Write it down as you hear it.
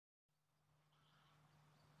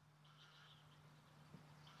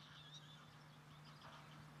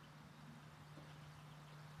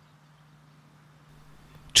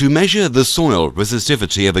To measure the soil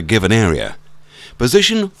resistivity of a given area,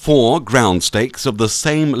 position 4 ground stakes of the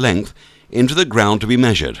same length into the ground to be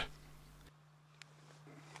measured.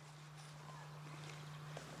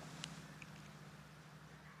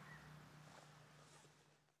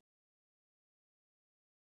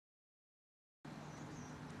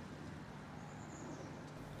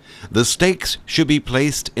 The stakes should be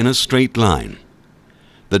placed in a straight line.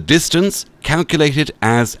 The distance calculated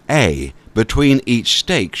as A between each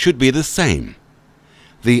stake should be the same.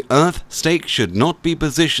 The earth stake should not be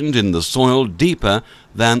positioned in the soil deeper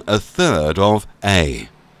than 1/3 of A.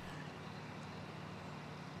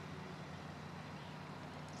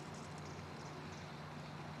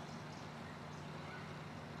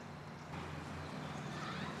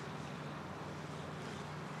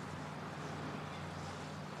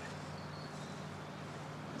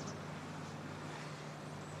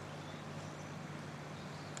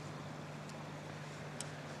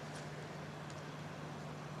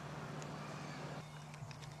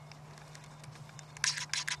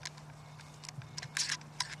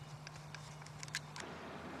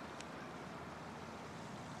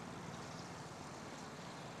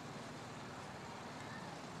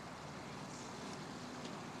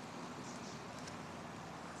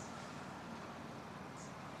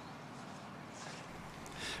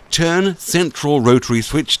 Turn central rotary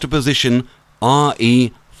switch to position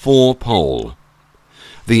RE4 pole.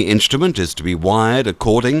 The instrument is to be wired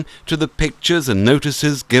according to the pictures and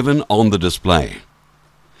notices given on the display.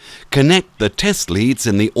 Connect the test leads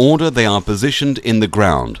in the order they are positioned in the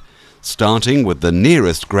ground, starting with the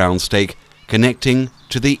nearest ground stake connecting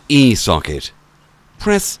to the E socket.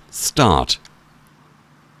 Press Start.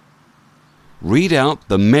 Read out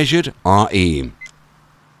the measured RE.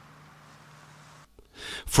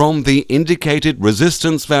 From the indicated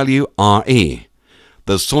resistance value Re,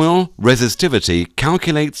 the soil resistivity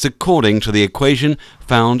calculates according to the equation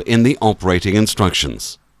found in the operating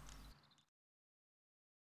instructions.